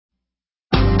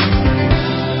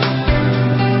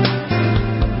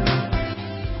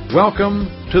Welcome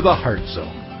to the Heart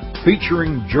Zone,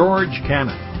 featuring George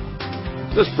Cannon.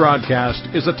 This broadcast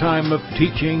is a time of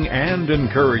teaching and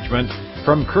encouragement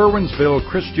from Curwensville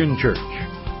Christian Church.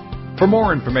 For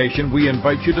more information, we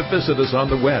invite you to visit us on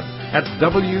the web at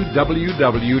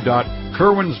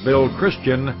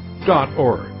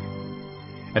www.curwensvillechristian.org.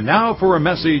 And now for a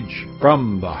message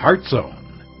from the Heart Zone.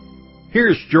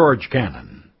 Here's George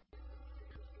Cannon.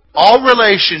 All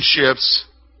relationships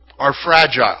are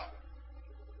fragile.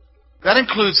 That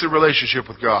includes the relationship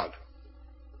with God.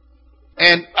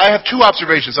 And I have two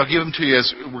observations. I'll give them to you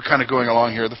as we're kind of going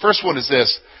along here. The first one is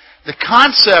this. The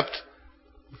concept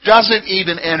doesn't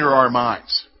even enter our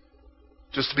minds,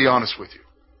 just to be honest with you.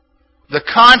 The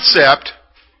concept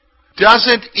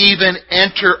doesn't even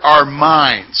enter our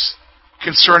minds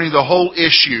concerning the whole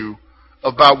issue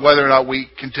about whether or not we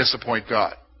can disappoint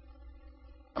God.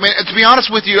 I mean, to be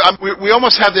honest with you, we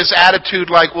almost have this attitude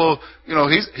like, well, you know,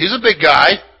 he's a big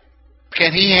guy.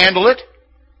 Can he handle it?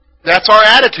 That's our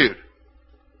attitude.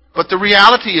 But the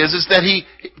reality is that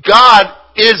God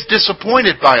is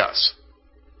disappointed by us.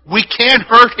 We can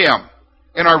hurt Him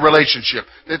in our relationship.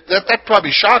 That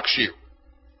probably shocks you.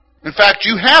 In fact,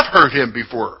 you have hurt Him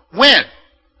before. When?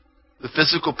 The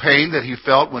physical pain that He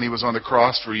felt when He was on the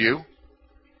cross for you.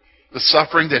 The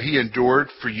suffering that He endured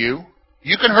for you.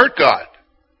 You can hurt God.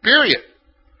 Period.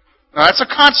 Now, that's a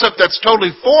concept that's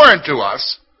totally foreign to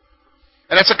us.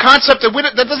 And it's a concept that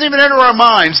doesn't even enter our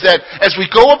minds, that as we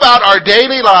go about our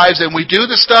daily lives and we do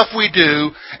the stuff we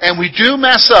do, and we do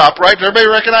mess up, right? Does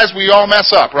everybody recognize we all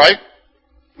mess up, right?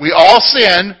 We all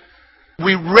sin.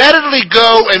 We readily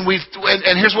go and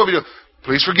here's what we do.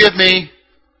 Please forgive me.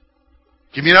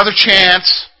 Give me another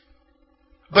chance.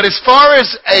 But as far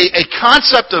as a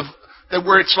concept of that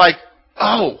where it's like,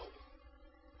 oh,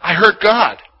 I hurt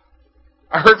God.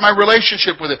 I hurt my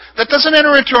relationship with it. That doesn't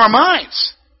enter into our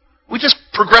minds. We just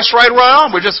progress right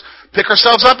on. We just pick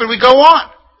ourselves up and we go on.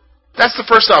 That's the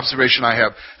first observation I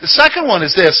have. The second one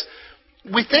is this.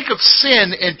 We think of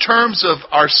sin in terms of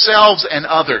ourselves and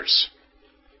others.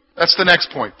 That's the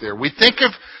next point there. We think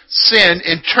of sin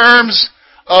in terms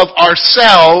of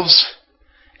ourselves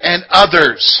and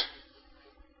others.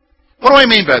 What do I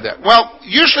mean by that? Well,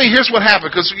 usually here's what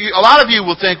happens, because a lot of you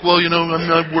will think, well, you know, I'm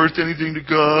not worth anything to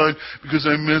God because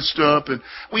I messed up. And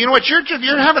well, you know what? You're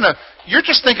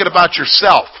just thinking about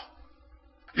yourself.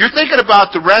 You're thinking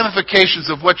about the ramifications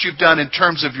of what you've done in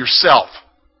terms of yourself.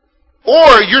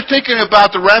 Or you're thinking about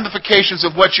the ramifications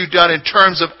of what you've done in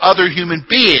terms of other human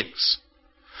beings.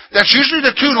 That's usually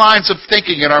the two lines of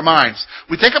thinking in our minds.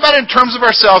 We think about it in terms of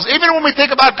ourselves. Even when we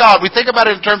think about God, we think about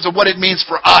it in terms of what it means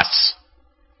for us.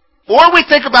 Or we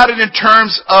think about it in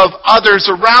terms of others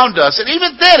around us. And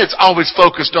even then, it's always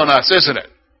focused on us, isn't it?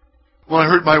 Well, I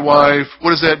hurt my wife.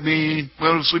 What does that mean?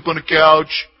 Well, I sleep on the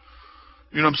couch.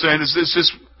 You know what I'm saying? Is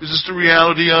this the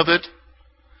reality of it?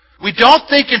 We don't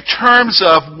think in terms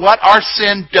of what our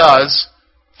sin does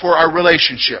for our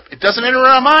relationship. It doesn't enter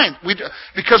our mind.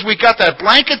 Because we got that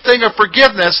blanket thing of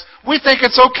forgiveness, we think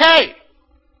it's okay.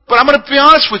 But I'm going to be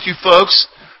honest with you, folks.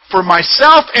 For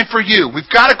myself and for you, we've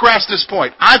got to grasp this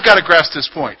point. I've got to grasp this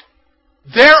point.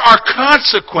 There are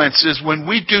consequences when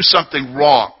we do something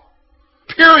wrong.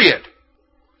 Period.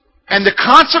 And the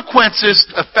consequences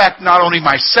affect not only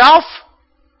myself,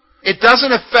 it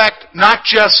doesn't affect not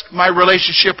just my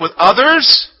relationship with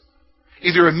others,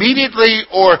 either immediately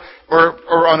or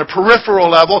on a peripheral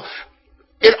level.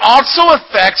 It also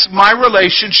affects my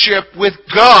relationship with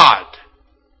God.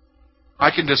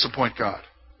 I can disappoint God.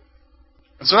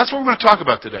 And so that's what we're going to talk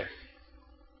about today.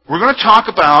 We're going to talk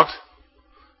about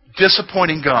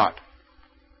disappointing God.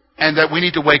 And that we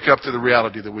need to wake up to the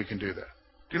reality that we can do that.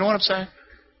 Do you know what I'm saying?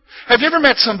 Have you ever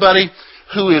met somebody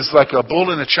who is like a bull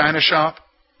in a china shop?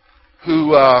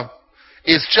 Who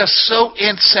is just so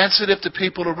insensitive to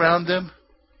people around them?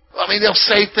 I mean, they'll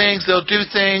say things, they'll do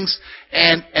things,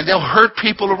 and they'll hurt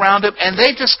people around them, and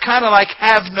they just kind of like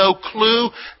have no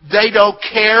clue. They don't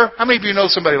care. How many of you know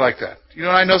somebody like that? You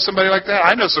know, I know somebody like that.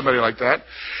 I know somebody like that.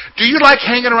 Do you like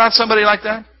hanging around somebody like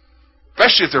that?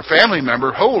 Especially if they're a family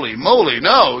member. Holy moly,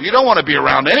 no. You don't want to be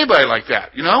around anybody like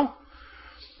that, you know?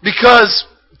 Because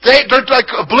they're like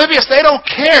oblivious. They don't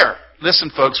care. Listen,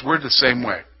 folks, we're the same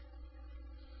way.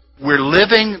 We're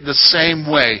living the same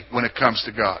way when it comes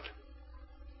to God.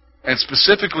 And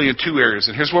specifically in two areas.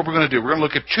 And here's what we're going to do. We're going to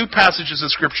look at two passages of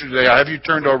Scripture today. I have you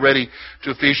turned already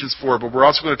to Ephesians 4, but we're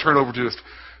also going to turn over to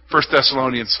 1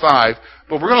 Thessalonians 5.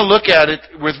 But we're going to look at it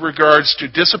with regards to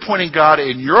disappointing God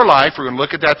in your life. We're going to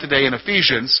look at that today in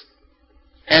Ephesians.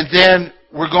 And then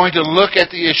we're going to look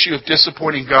at the issue of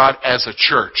disappointing God as a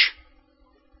church.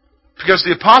 Because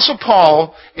the Apostle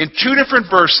Paul, in two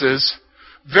different verses,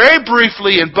 very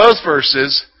briefly in both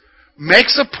verses,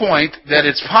 makes a point that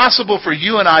it's possible for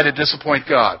you and I to disappoint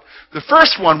God. The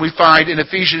first one we find in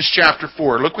Ephesians chapter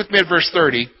 4. Look with me at verse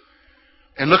 30,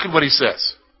 and look at what he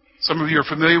says. Some of you are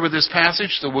familiar with this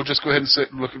passage, so we'll just go ahead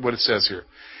and look at what it says here.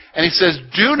 And he says,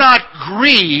 "Do not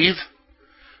grieve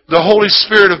the Holy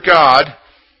Spirit of God,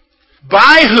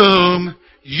 by whom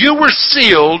you were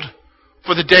sealed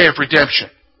for the day of redemption."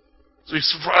 So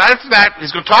right after that,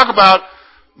 he's going to talk about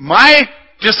my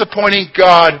disappointing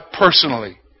God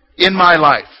personally in my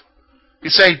life.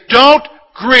 He's saying, don't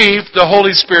grieve the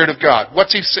Holy Spirit of God.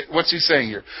 What's he saying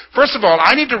here? First of all,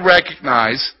 I need to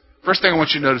recognize, first thing I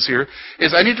want you to notice here,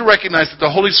 is I need to recognize that the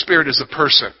Holy Spirit is a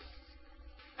person.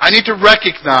 I need to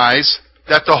recognize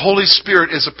that the Holy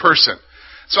Spirit is a person.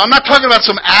 So I'm not talking about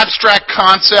some abstract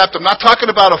concept. I'm not talking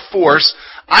about a force.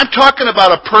 I'm talking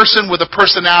about a person with a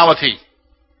personality.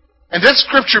 And this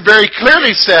scripture very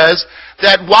clearly says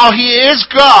that while He is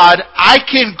God, I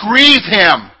can grieve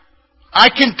Him. I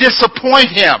can disappoint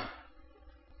Him.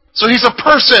 So He's a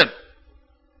person.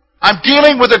 I'm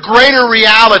dealing with a greater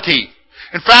reality.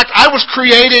 In fact, I was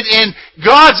created in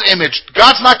God's image.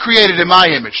 God's not created in my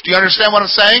image. Do you understand what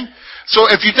I'm saying? So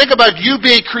if you think about you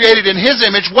being created in His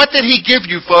image, what did He give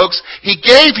you, folks? He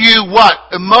gave you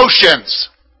what? Emotions.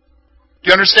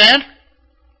 Do you understand?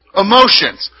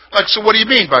 Emotions. Like, so what do you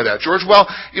mean by that, George? Well,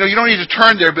 you don't need to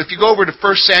turn there, but if you go over to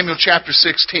 1 Samuel chapter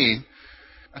 16,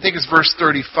 I think it's verse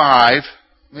 35,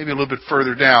 maybe a little bit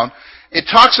further down, it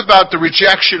talks about the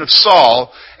rejection of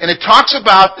Saul, and it talks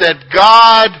about that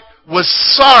God was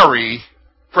sorry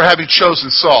for having chosen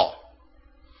Saul.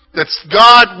 That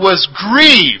God was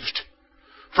grieved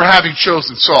for having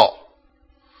chosen Saul.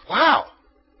 Wow.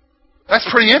 That's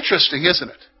pretty interesting, isn't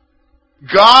it?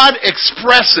 God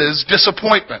expresses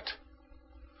disappointment.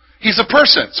 He's a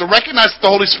person. So recognize that the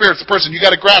Holy Spirit's a person. You've got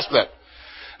to grasp that.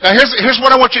 Now here's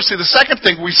what I want you to see. The second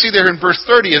thing we see there in verse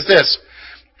 30 is this.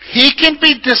 He can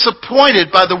be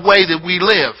disappointed by the way that we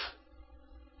live.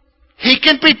 He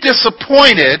can be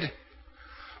disappointed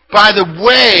by the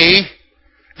way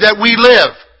that we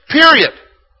live. Period.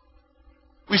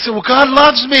 We say, well, God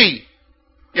loves me.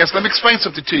 Yes, let me explain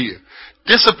something to you.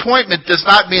 Disappointment does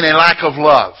not mean a lack of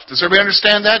love. Does everybody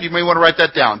understand that? You may want to write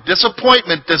that down.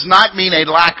 Disappointment does not mean a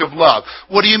lack of love.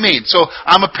 What do you mean? So,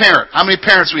 I'm a parent. How many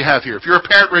parents we have here? If you're a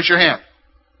parent, raise your hand.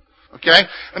 Okay?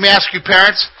 Let me ask you,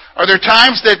 parents, are there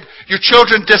times that your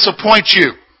children disappoint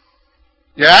you?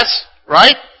 Yes?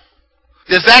 Right?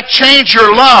 Does that change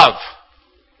your love?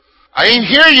 I didn't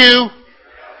hear you.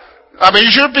 I mean,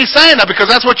 you shouldn't be saying that because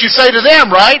that's what you say to them,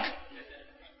 right?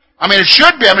 I mean, it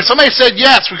should be. I mean, somebody said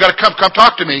yes, we've got to come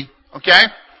talk to me. Okay?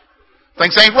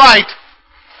 Things ain't right.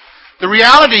 The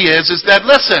reality is that,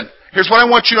 listen, here's what I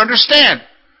want you to understand.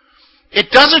 It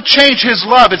doesn't change His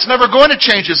love. It's never going to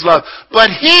change His love.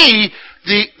 But He,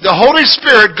 the Holy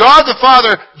Spirit, God the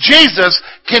Father, Jesus,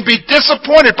 can be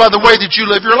disappointed by the way that you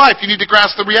live your life. You need to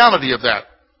grasp the reality of that.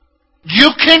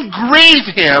 You can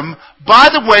grieve Him by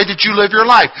the way that you live your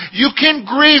life. You can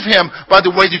grieve Him by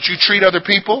the way that you treat other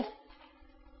people.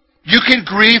 You can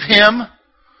grieve Him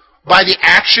by the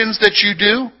actions that you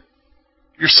do,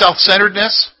 your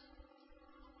self-centeredness,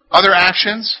 other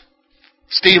actions,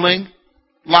 stealing,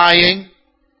 lying.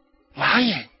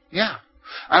 Lying, yeah.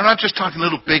 I'm not just talking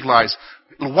little big lies,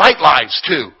 little white lies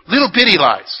too, little bitty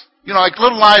lies. Like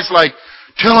little lies like,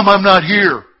 tell him I'm not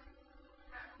here.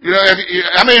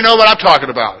 How many know what I'm talking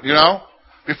about,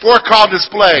 Before call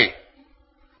display.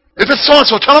 If it's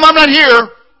so-and-so, tell him I'm not here.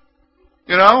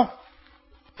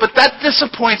 But that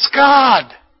disappoints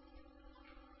God.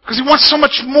 Because He wants so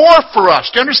much more for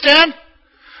us. Do you understand?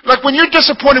 Like when you're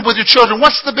disappointed with your children,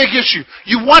 what's the big issue?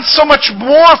 You want so much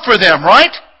more for them,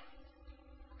 right?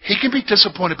 He can be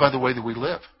disappointed by the way that we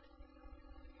live.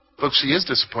 Folks, He is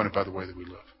disappointed by the way that we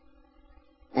live.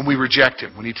 When we reject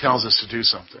Him, when He tells us to do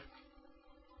something.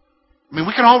 I mean,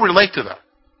 we can all relate to that.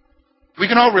 We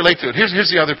can all relate to it.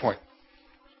 Here's the other point.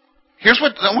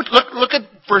 Look at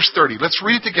verse 30. Let's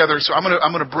read it together. So I'm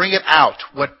going to bring it out,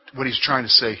 what he's trying to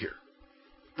say here.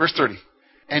 Verse 30.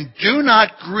 And do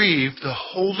not grieve the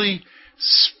Holy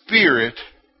Spirit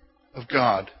of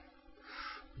God,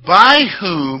 by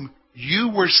whom you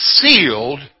were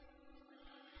sealed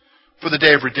for the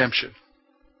day of redemption.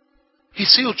 He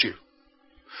sealed you.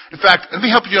 In fact, let me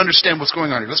help you understand what's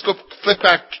going on here. Let's go flip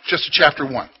back just to chapter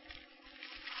 1.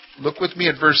 Look with me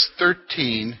at verse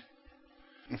 13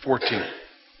 and 14.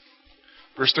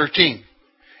 Verse 13.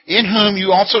 In whom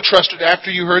you also trusted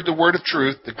after you heard the word of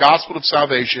truth, the gospel of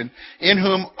salvation, in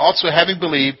whom also having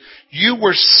believed, you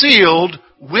were sealed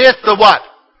with the what?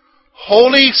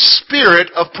 Holy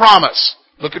Spirit of promise.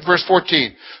 Look at verse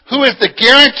 14. Who is the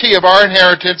guarantee of our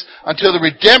inheritance until the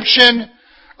redemption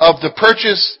of the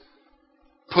purchased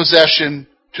possession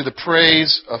to the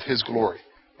praise of His glory?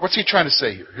 What's he trying to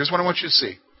say here? Here's what I want you to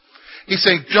see. He's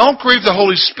saying, don't grieve the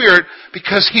Holy Spirit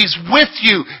because He's with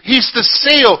you. He's the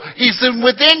seal. He's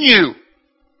within you.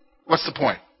 What's the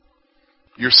point?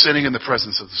 You're sitting in the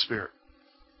presence of the Spirit.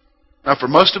 Now, for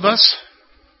most of us,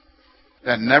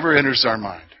 that never enters our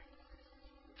mind.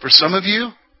 For some of you,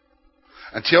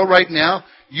 until right now,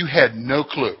 you had no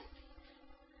clue.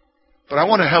 But I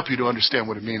want to help you to understand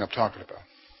what it means I'm talking about.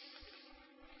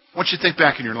 I want you to think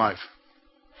back in your life.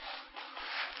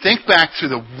 Think back to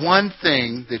the one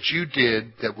thing that you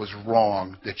did that was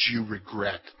wrong, that you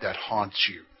regret, that haunts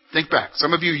you. Think back.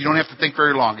 Some of you, you don't have to think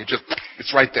very long.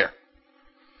 It's right there.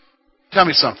 Tell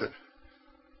me something.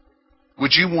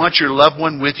 Would you want your loved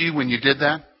one with you when you did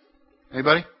that?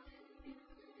 Anybody?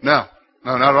 No.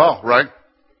 No, not at all, right?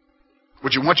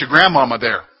 Would you want your grandmama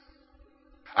there?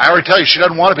 I already tell you, she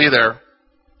doesn't want to be there.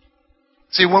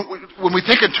 See, when we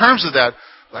think in terms of that,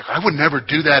 like, I would never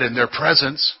do that in their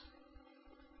presence.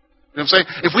 You know what I'm saying?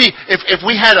 If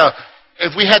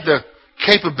we had the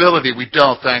capability, we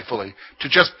don't, thankfully, to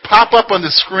just pop up on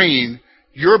the screen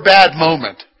your bad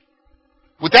moment,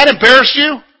 would that embarrass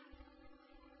you?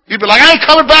 You'd be like, I ain't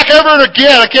coming back ever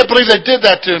again. I can't believe they did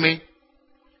that to me.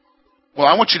 Well,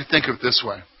 I want you to think of it this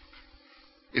way.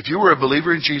 If you were a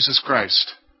believer in Jesus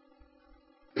Christ,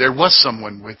 there was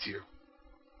someone with you,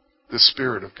 the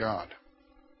Spirit of God.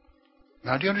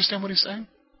 Now, do you understand what he's saying?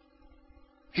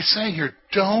 He's saying here,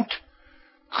 don't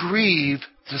grieve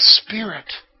the Spirit.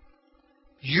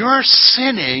 You're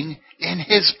sinning in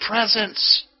His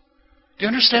presence. Do you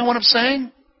understand what I'm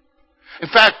saying? In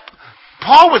fact,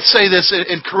 Paul would say this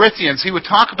in Corinthians. He would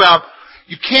talk about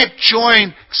you can't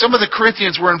join. Some of the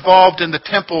Corinthians were involved in the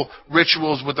temple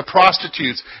rituals with the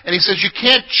prostitutes. And he says you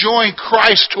can't join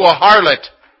Christ to a harlot.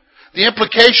 The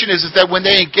implication is that when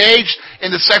they engaged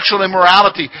in the sexual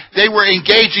immorality, they were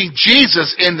engaging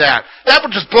Jesus in that. That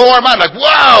would just blow our mind. Like,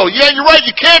 whoa, yeah, you're right,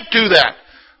 you can't do that.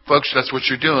 Folks, that's what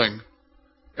you're doing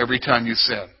every time you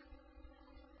sin.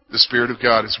 The Spirit of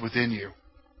God is within you.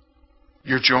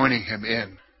 You're joining Him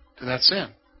in to that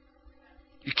sin.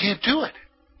 You can't do it.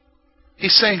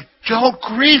 He's saying, don't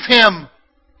grieve Him.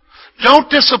 Don't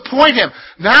disappoint Him.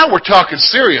 Now we're talking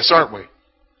serious, aren't we?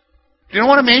 Do you know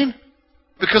what I mean?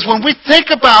 Because when we think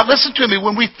about, listen to me,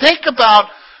 when we think about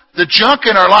the junk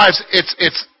in our lives,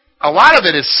 it's a lot of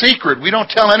it is secret. We don't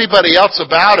tell anybody else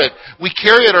about it. We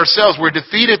carry it ourselves. We're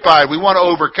defeated by it. We want to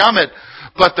overcome it.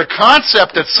 But the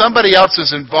concept that somebody else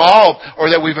is involved or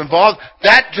that we've involved,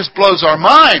 that just blows our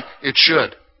mind. It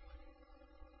should.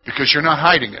 Because you're not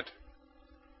hiding it.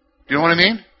 Do you know what I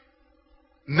mean?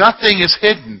 Nothing is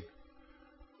hidden.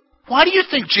 Why do you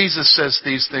think Jesus says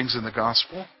these things in the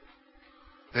gospel?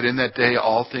 That in that day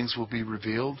all things will be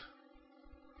revealed?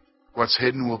 What's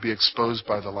hidden will be exposed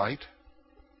by the light?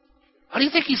 How do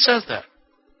you think He says that?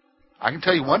 I can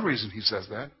tell you one reason He says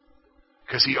that.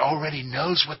 Because He already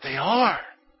knows what they are.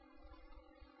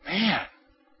 Man,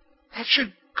 that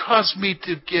should cause me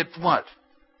to get what?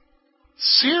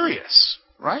 Serious,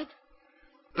 right?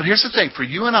 But here's the thing, for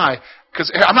you and I,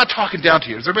 because I'm not talking down to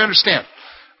you. Does everybody understand?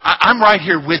 I'm right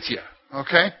here with you,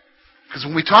 okay? Because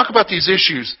when we talk about these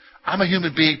issues, I'm a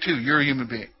human being too. You're a human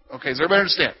being. Okay, does everybody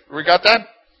understand? We got that?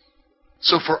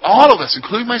 So for all of us,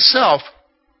 including myself,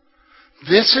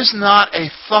 this is not a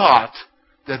thought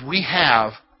that we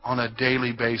have on a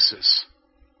daily basis.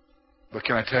 But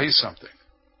can I tell you something?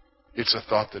 It's a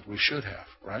thought that we should have,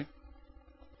 right?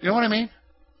 You know what I mean?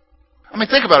 I mean,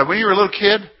 think about it. When you were a little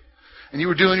kid and you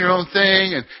were doing your own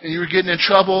thing and you were getting in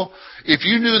trouble, if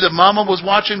you knew that Mama was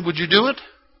watching, would you do it?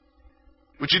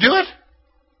 Would you do it?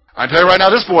 I tell you right now,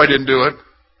 this boy didn't do it.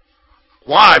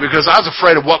 Why? Because I was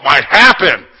afraid of what might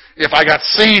happen if I got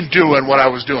seen doing what I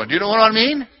was doing. Do you know what I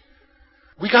mean?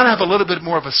 We got to have a little bit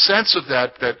more of a sense of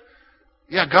that,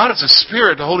 yeah, God is a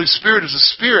spirit. The Holy Spirit is a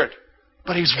spirit.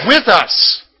 But He's with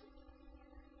us.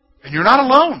 And you're not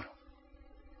alone.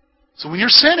 So when you're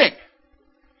sinning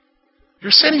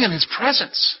in His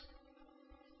presence.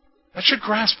 That should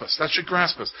grasp us. That should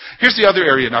grasp us. Here's the other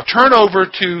area. Now turn over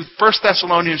to 1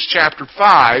 Thessalonians chapter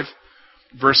 5,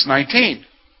 verse 19.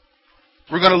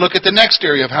 We're going to look at the next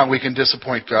area of how we can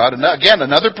disappoint God. And again,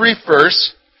 another brief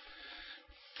verse.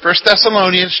 1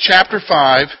 Thessalonians chapter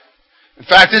 5. In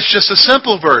fact, it's just a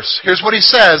simple verse. Here's what he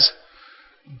says.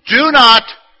 Do not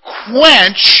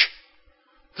quench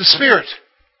the Spirit.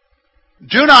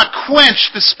 Do not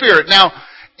quench the Spirit. Now,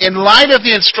 in light of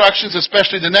the instructions,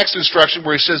 especially the next instruction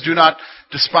where he says, do not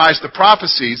despise the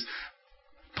prophecies,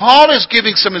 Paul is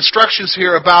giving some instructions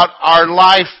here about our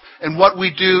life and what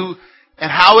we do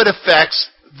and how it affects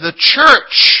the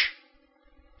church.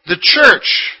 The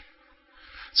church.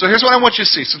 So here's what I want you to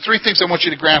see. Some three things I want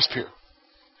you to grasp here.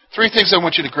 Three things I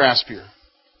want you to grasp here.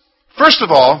 First of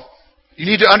all, you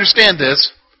need to understand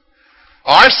this.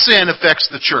 Our sin affects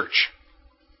the church.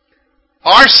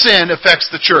 Our sin affects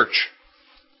the church.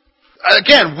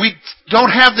 Again, we don't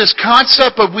have this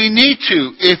concept, but we need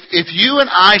to. If you and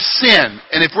I sin,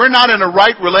 and if we're not in a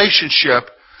right relationship,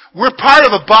 we're part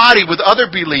of a body with other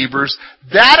believers,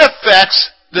 that affects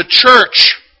the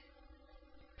church.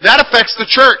 That affects the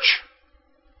church.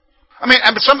 I've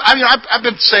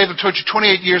been saved, I've told you,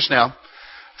 28 years now.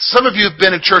 Some of you have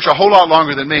been in church a whole lot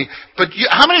longer than me. But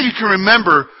how many of you can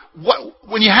remember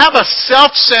when you have a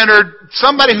self-centered,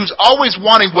 somebody who's always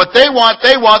wanting what they want,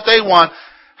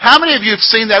 how many of you have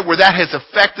seen that where that has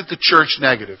affected the church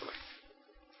negatively?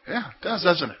 Yeah, it does,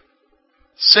 doesn't it?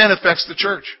 Sin affects the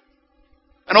church.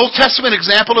 An Old Testament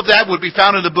example of that would be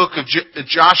found in the book of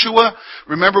Joshua.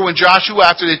 Remember when Joshua,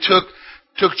 after they took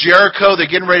Jericho, they're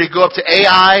getting ready to go up to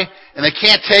Ai, and they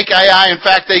can't take Ai. In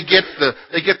fact, they get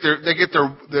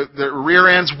their rear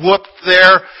ends whooped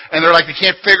there, and they're like they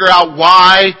can't figure out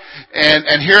why.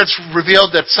 And here it's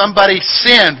revealed that somebody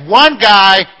sinned. One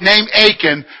guy named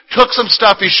Achan took some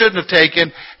stuff he shouldn't have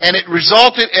taken, and it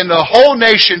resulted in the whole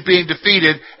nation being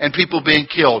defeated and people being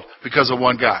killed because of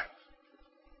one guy.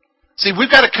 See,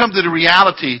 we've got to come to the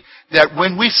reality that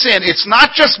when we sin, it's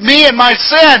not just me and my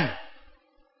sin.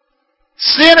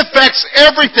 Sin affects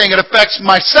everything. It affects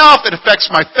myself. It affects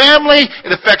my family.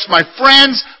 It affects my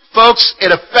friends. Folks,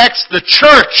 it affects the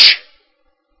church.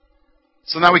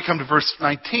 So now we come to verse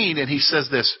 19, and he says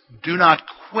this, do not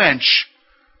quench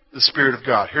the Spirit of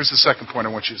God. Here's the second point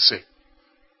I want you to see.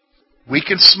 We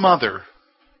can smother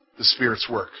the Spirit's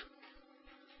work.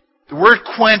 The word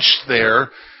quench there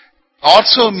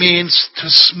also means to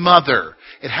smother.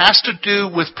 It has to do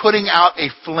with putting out a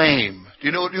flame. Do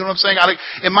you know what I'm saying?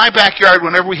 In my backyard,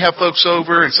 whenever we have folks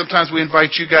over, and sometimes we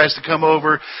invite you guys to come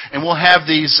over, and we'll have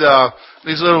these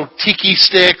little tiki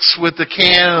sticks with the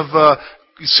can of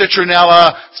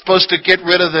citronella, supposed to get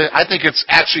rid of I think it's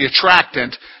actually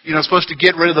attractant, supposed to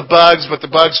get rid of the bugs, but the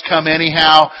bugs come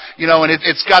anyhow, and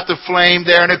it's got the flame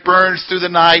there, and it burns through the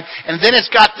night, and then it's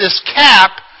got this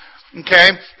cap,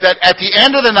 okay, that at the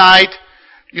end of the night,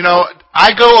 I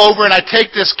go over and I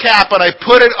take this cap and I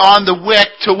put it on the wick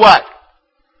to what?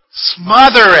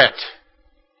 Smother it.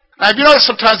 Now, have you noticed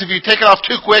sometimes if you take it off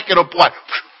too quick, it'll what?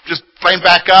 Just flame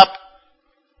back up?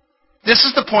 This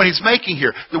is the point he's making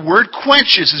here. The word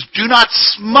quenches is do not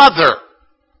smother.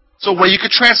 So the way you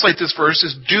could translate this verse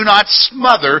is do not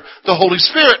smother the Holy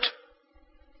Spirit.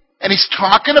 And he's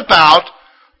talking about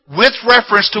with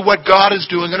reference to what God is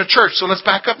doing in a church. So let's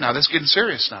back up now. This is getting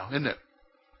serious now, isn't it?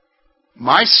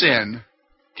 My sin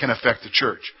can affect the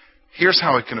church. Here's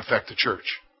how it can affect the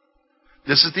church.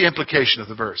 This is the implication of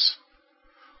the verse.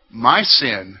 My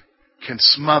sin can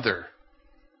smother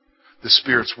the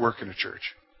Spirit's work in a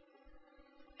church.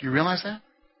 Do you realize that?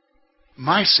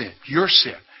 My sin, your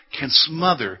sin, can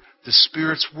smother the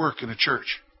Spirit's work in a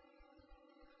church.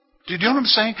 Do you know what I'm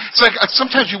saying? It's like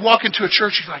sometimes you walk into a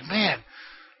church and you're like, man,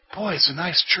 boy, it's a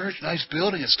nice church, nice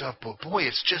building and stuff, but boy,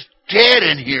 it's just dead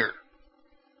in here.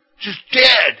 Just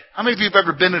dead. How many of you have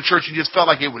ever been in a church and just felt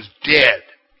like it was dead?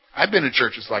 I've been in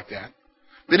churches like that.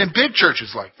 Been in big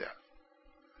churches like that.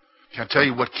 Can I tell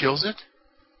you what kills it?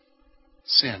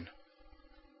 Sin.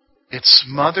 It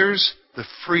smothers the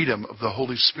freedom of the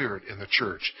Holy Spirit in the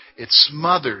church. It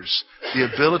smothers the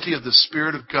ability of the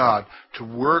Spirit of God to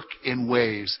work in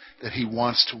ways that He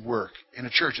wants to work in a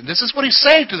church. And this is what He's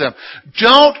saying to them.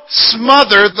 Don't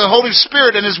smother the Holy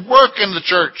Spirit and His work in the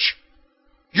church.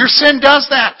 Your sin does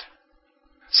that.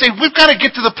 See, we've got to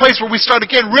get to the place where we start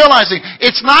again realizing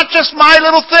it's not just my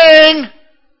little thing.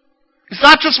 It's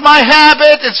not just my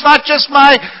habit. It's not just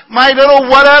my little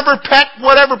whatever pet,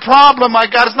 whatever problem I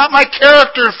got. It's not my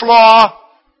character flaw,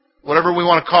 whatever we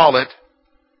want to call it.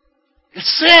 It's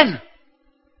sin.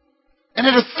 And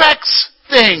it affects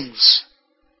things.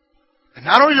 And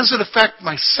not only does it affect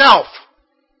myself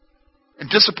and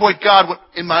disappoint God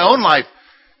in my own life,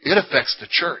 it affects the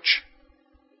church.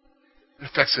 It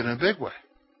affects it in a big way.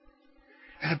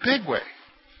 In a big way.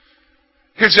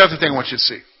 Here's the other thing I want you to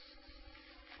see.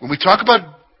 When we talk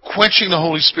about quenching the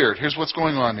Holy Spirit, here's what's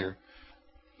going on here.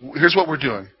 Here's what we're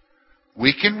doing.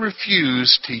 We can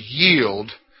refuse to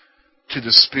yield to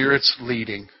the Spirit's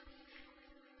leading.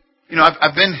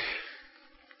 I've been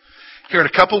here in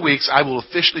a couple weeks. I will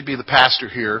officially be the pastor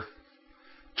here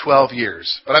 12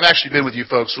 years. But I've actually been with you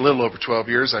folks a little over 12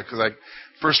 years because I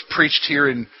first preached here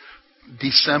in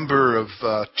December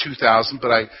of 2000, but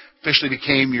I officially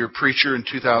became your preacher in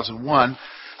 2001.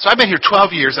 So I've been here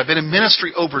 12 years. I've been in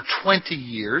ministry over 20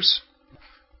 years.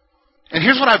 And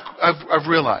here's what I've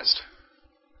realized.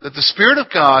 That the Spirit of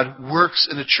God works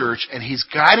in a church, and He's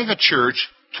guiding a church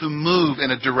to move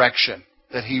in a direction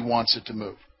that He wants it to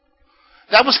move.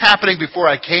 That was happening before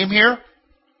I came here.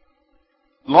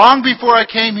 Long before I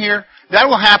came here. That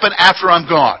will happen after I'm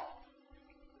gone.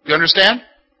 You understand?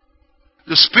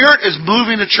 The Spirit is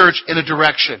moving the church in a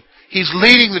direction. He's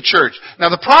leading the church. Now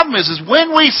the problem is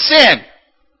when we sin,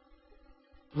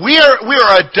 we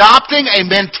are adopting a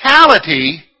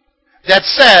mentality that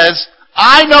says,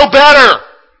 I know better.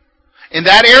 In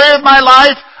that area of my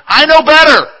life, I know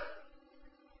better.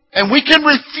 And we can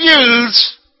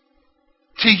refuse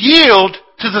to yield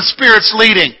to the Spirit's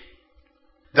leading.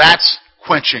 That's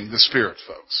quenching the Spirit,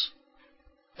 folks.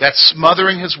 That's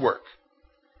smothering His work.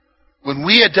 When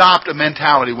we adopt a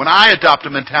mentality, when I adopt a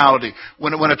mentality,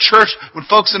 when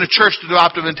folks in a church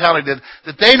adopt a mentality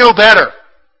that they know better,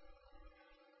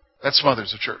 that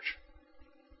smothers the church.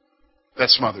 That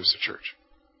smothers the church.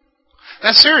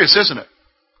 That's serious, isn't it?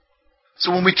 So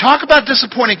when we talk about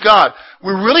disappointing God,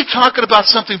 we're really talking about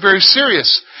something very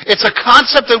serious. It's a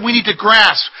concept that we need to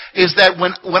grasp, is that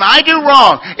when I do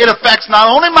wrong, it affects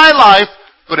not only my life,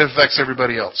 but it affects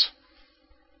everybody else.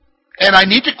 And I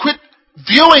need to quit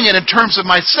viewing it in terms of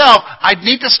myself. I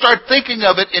need to start thinking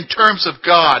of it in terms of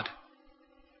God.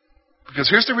 Because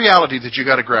here's the reality that you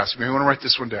got to grasp. You want to write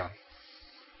this one down.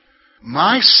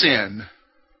 My sin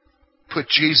put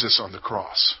Jesus on the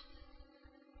cross.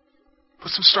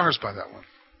 Put some stars by that one.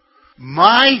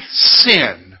 My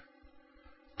sin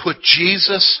put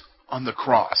Jesus on the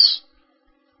cross.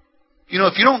 You know,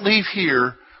 if you don't leave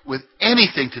here with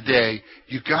anything today,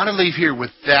 you've got to leave here with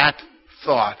that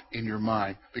thought in your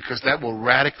mind, because that will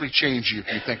radically change you if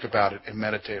you think about it and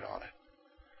meditate on it.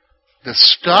 The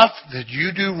stuff that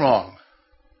you do wrong,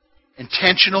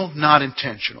 intentional, not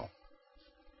intentional,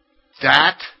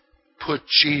 that put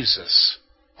Jesus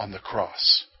on the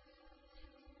cross.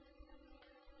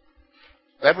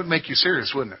 That would make you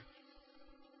serious, wouldn't it?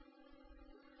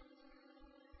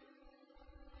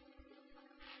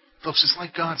 Folks, it's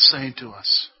like God saying to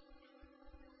us,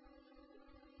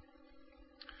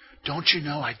 don't you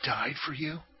know I died for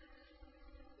you?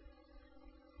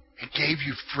 And gave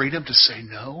you freedom to say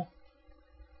no?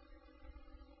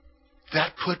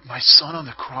 That put my Son on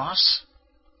the cross?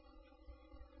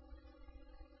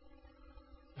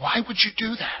 Why would you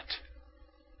do that?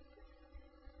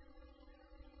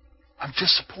 I'm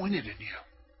disappointed in you.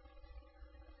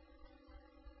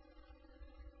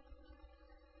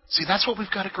 See, that's what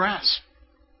we've got to grasp.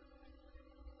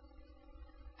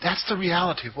 That's the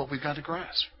reality of what we've got to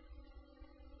grasp.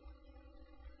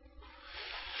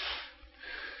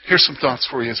 Here's some thoughts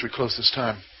for you as we close this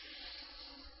time.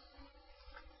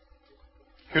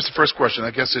 Here's the first question. I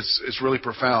guess it's really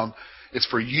profound. It's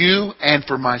for you and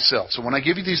for myself. So when I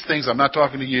give you these things, I'm not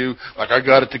talking to you like I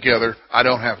got it together. I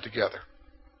don't have it together.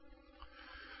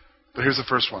 But here's the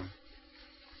first one.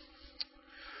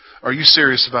 Are you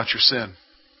serious about your sin?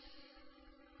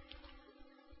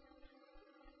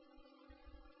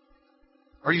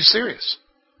 Are you serious?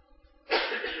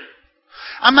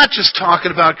 I'm not just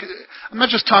talking about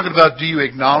do you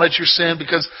acknowledge your sin,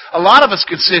 because a lot of us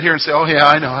can sit here and say, oh yeah,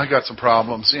 I know, I got some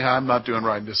problems. Yeah, I'm not doing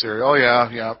right in this area. Oh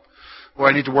yeah. Boy,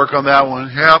 I need to work on that one.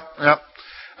 Yep.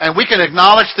 And we can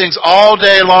acknowledge things all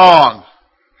day long.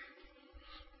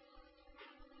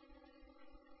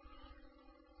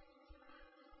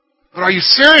 But are you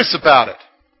serious about it?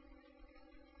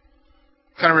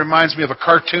 Kind of reminds me of a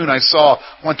cartoon I saw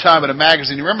one time in a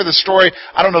magazine. You remember the story?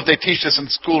 I don't know if they teach this in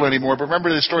school anymore, but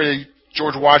remember the story of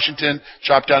George Washington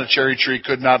chopped down a cherry tree,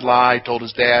 could not lie, told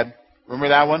his dad. Remember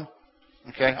that one?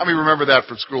 Okay. I mean, remember that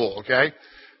from school, okay?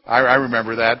 I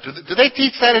remember that. Do they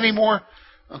teach that anymore?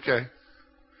 Okay.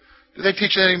 Do they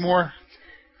teach that anymore?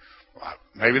 Well,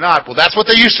 maybe not. Well, that's what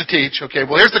they used to teach. Okay,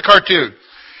 well, here's the cartoon.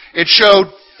 It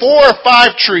showed 4 or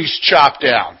 5 trees chopped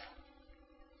down.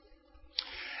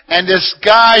 And this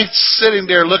guy sitting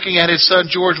there looking at his son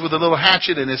George with a little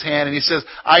hatchet in his hand, and he says,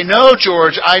 I know,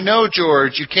 George,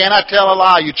 you cannot tell a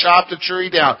lie. You chopped a tree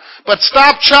down. But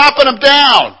stop chopping them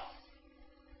down.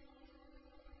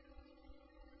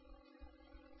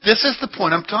 This is the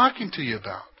point I'm talking to you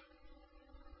about.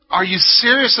 Are you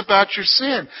serious about your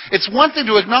sin? It's one thing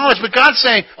to acknowledge, but God's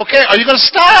saying, okay, are you going to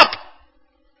stop?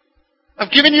 I've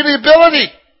given you the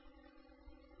ability.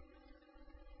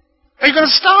 Are you going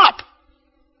to stop?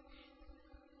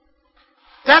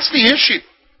 That's the issue.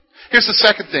 Here's the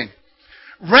second thing.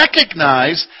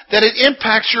 Recognize that it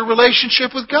impacts your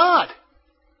relationship with God.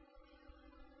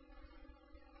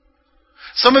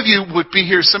 Some of you would be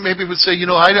here, some maybe would say,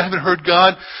 I haven't heard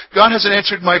God. God hasn't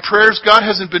answered my prayers. God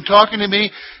hasn't been talking to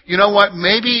me. You know what?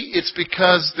 Maybe it's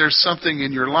because there's something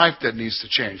in your life that needs to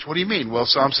change. What do you mean? Well,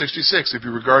 Psalm 66, if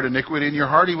you regard iniquity in your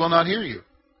heart, He will not hear you.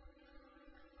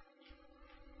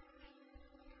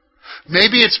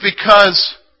 Maybe it's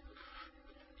because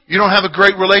you don't have a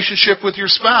great relationship with your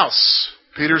spouse.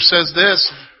 Peter says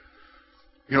this,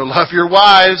 love your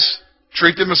wives,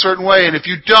 treat them a certain way, and if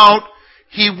you don't,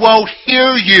 He won't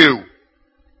hear you.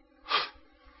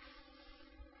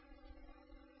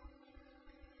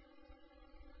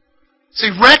 See,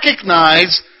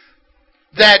 recognize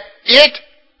that it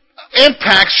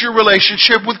impacts your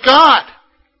relationship with God.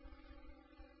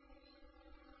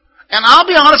 And I'll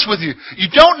be honest with you, you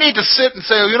don't need to sit and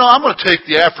say, I'm going to take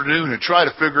the afternoon and try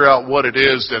to figure out what it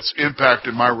is that's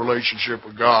impacted my relationship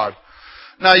with God.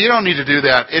 No, you don't need to do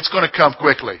that. It's going to come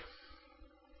quickly.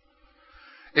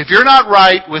 If you're not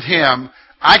right with Him,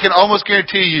 I can almost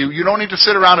guarantee you don't need to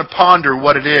sit around and ponder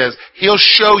what it is. He'll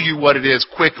show you what it is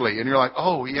quickly. And you're like,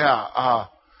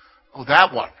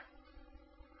 that one.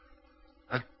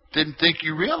 I didn't think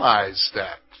you realized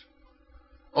that.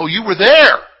 Oh, you were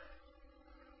there.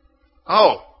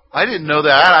 Oh, I didn't know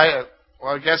that.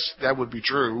 I guess that would be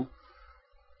true.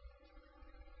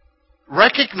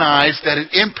 Recognize that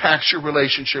it impacts your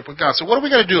relationship with God. So what are we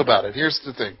going to do about it? Here's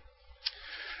the thing.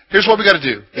 Here's what we got to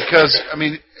do. Because,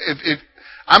 if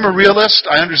I'm a realist,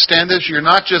 I understand this. You're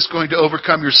not just going to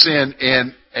overcome your sin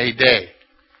in a day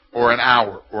or an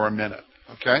hour or a minute.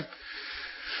 Okay?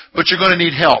 But you're going to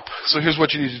need help. So here's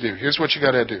what you need to do. Here's what you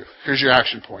got to do. Here's your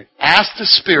action point. Ask the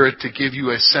Spirit to give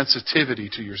you a sensitivity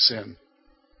to your sin.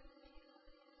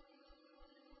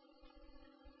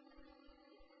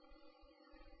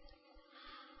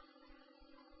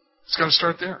 It's got to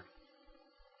start there.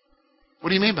 What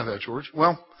do you mean by that, George?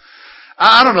 Well,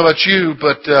 I don't know about you,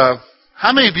 but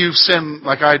how many of you sin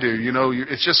like I do?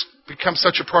 It's just become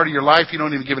such a part of your life, you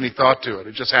don't even give any thought to it.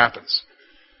 It just happens.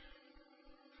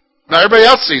 Now, everybody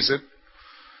else sees it,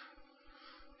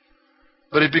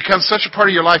 but it becomes such a part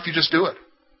of your life, you just do it.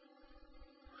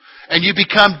 And you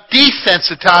become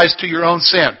desensitized to your own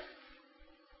sin.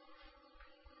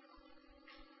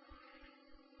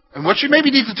 And what you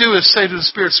maybe need to do is say to the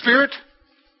Spirit, Spirit,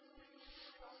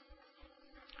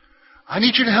 I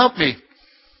need you to help me.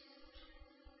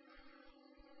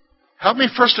 Help me,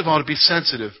 first of all, to be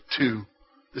sensitive to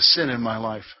the sin in my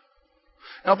life.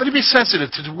 Help me to be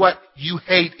sensitive to what you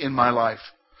hate in my life.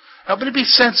 Help me to be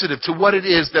sensitive to what it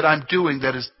is that I'm doing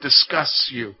that disgusts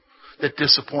you, that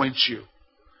disappoints you.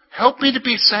 Help me to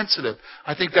be sensitive.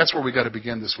 I think that's where we got to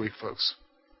begin this week, folks.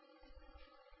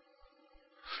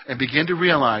 And begin to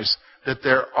realize that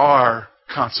there are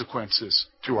consequences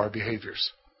to our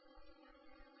behaviors.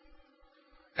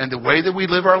 And the way that we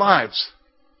live our lives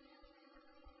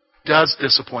does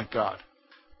disappoint God.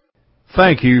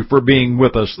 Thank you for being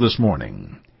with us this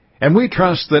morning. And we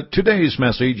trust that today's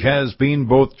message has been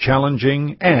both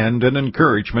challenging and an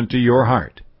encouragement to your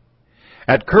heart.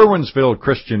 At Curwensville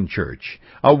Christian Church,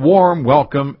 a warm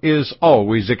welcome is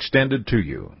always extended to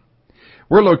you.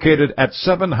 We're located at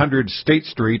 700 State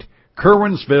Street,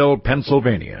 Curwensville,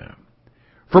 Pennsylvania.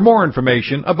 For more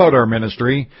information about our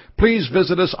ministry, please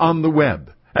visit us on the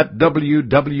web at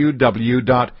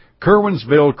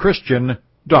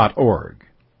www.curwensvillechristian.org.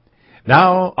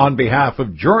 Now, on behalf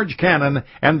of George Cannon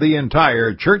and the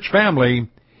entire church family,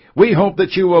 we hope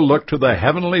that you will look to the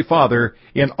Heavenly Father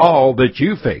in all that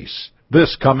you face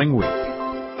this coming week.